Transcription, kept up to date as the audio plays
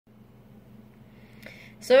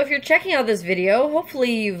So if you're checking out this video,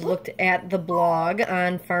 hopefully you've looked at the blog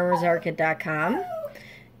on farmersarket.com.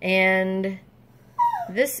 And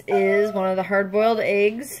this is one of the hard-boiled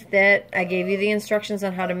eggs that I gave you the instructions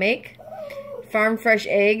on how to make. Farm fresh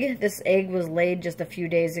egg. This egg was laid just a few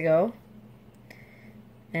days ago.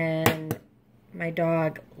 And my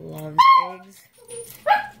dog loves eggs,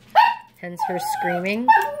 hence her screaming.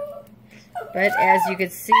 But as you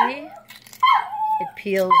can see, it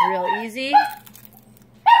peels real easy.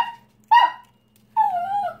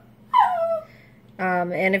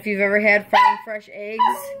 And if you've ever had farm fresh eggs,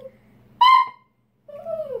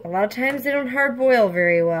 a lot of times they don't hard boil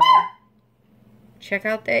very well. Check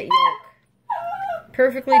out that yolk.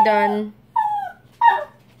 Perfectly done.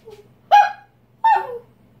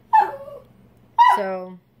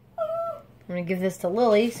 So, I'm going to give this to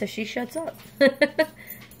Lily so she shuts up.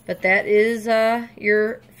 But that is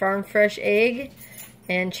your farm fresh egg.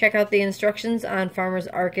 And check out the instructions on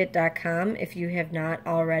farmersarket.com if you have not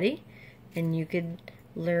already. And you could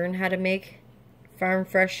learn how to make farm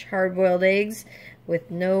fresh hard-boiled eggs with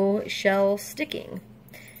no shell sticking.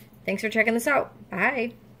 Thanks for checking this out.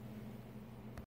 Bye.